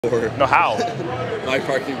No, how? My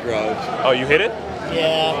parking garage. Oh, you hit it?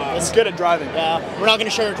 Yeah. He's good at driving. Yeah. We're not going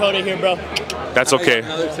to sugarcoat it here, bro. That's okay.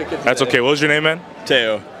 That's okay. What was your name, man?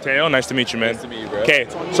 Teo. Teo, nice to meet you, man. Nice to meet you, bro. Okay,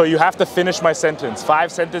 so you have to finish my sentence.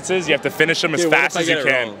 5 sentences, you have to finish them as fast as you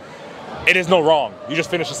can. It is no wrong. You just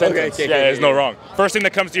finish the sentence. Okay, there's no wrong. First thing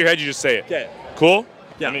that comes to your head, you just say it. Okay. Cool?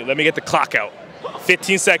 Yeah. Let me get the clock out.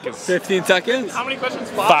 15 seconds. 15 seconds? How many questions?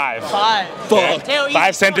 5. Fuck. Okay.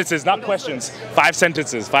 5 sentences, not questions. 5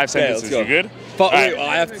 sentences. 5 sentences. let's go. You good? Wait,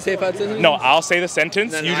 I have to say 5 sentences? No, I'll say the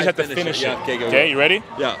sentence. Then You just I have to finish finish it. it. Yeah, okay, go, Okay, you ready?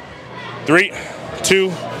 Yeah. 3, 2,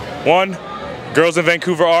 1. Girls in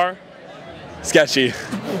Vancouver are. Sketchy.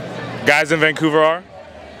 Guys in Vancouver are.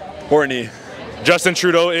 Horny. Justin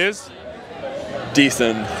Trudeau is.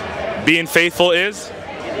 Decent. Being faithful is.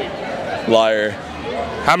 Liar.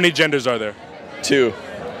 How many genders are there? 2.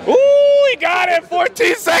 Ooh, he got it.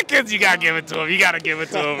 14 seconds. You gotta give it to him. You gotta give it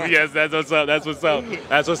to him. Yes, that's what's up. That's what's up.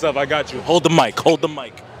 That's what's up. I got you. Hold the mic. Hold the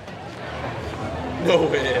mic. No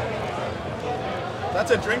way. That's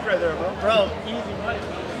a drink right there, bro. Bro, easy, right?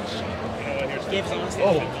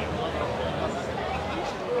 Oh.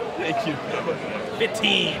 Thank you.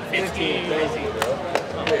 15.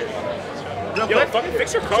 Real Yo, quick. fucking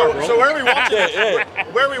fix your car, bro. So where are we watching this? Yeah.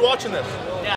 Where are we watching this?